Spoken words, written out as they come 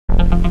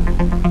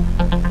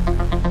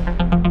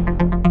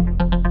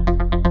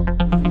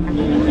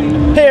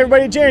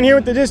everybody, Jaren here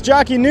with the Disc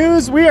Jockey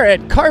News. We are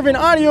at Carvin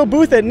Audio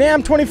booth at NAMM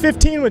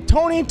 2015 with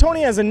Tony.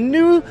 Tony has a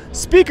new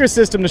speaker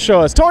system to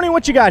show us. Tony,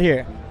 what you got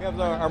here? We have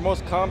our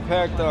most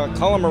compact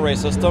column array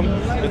system.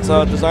 It's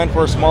designed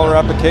for smaller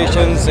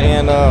applications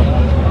and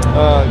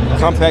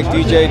compact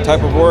DJ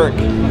type of work.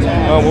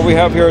 What we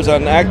have here is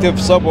an active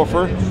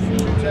subwoofer,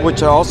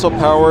 which also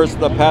powers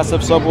the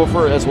passive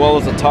subwoofer as well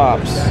as the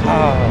tops.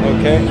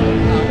 Okay.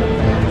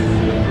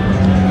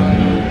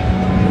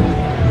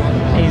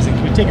 Amazing.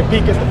 Can we take a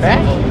peek at the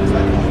back?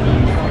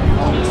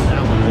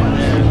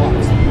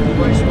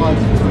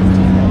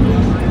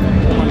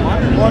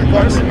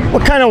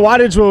 What kind of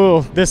wattage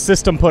will this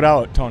system put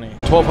out, Tony?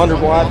 1200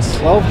 watts.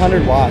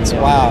 1200 watts,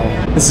 wow.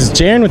 This is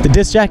Jaren with the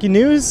Disc Jockey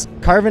News,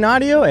 Carvin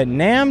Audio at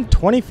NAMM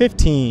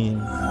 2015.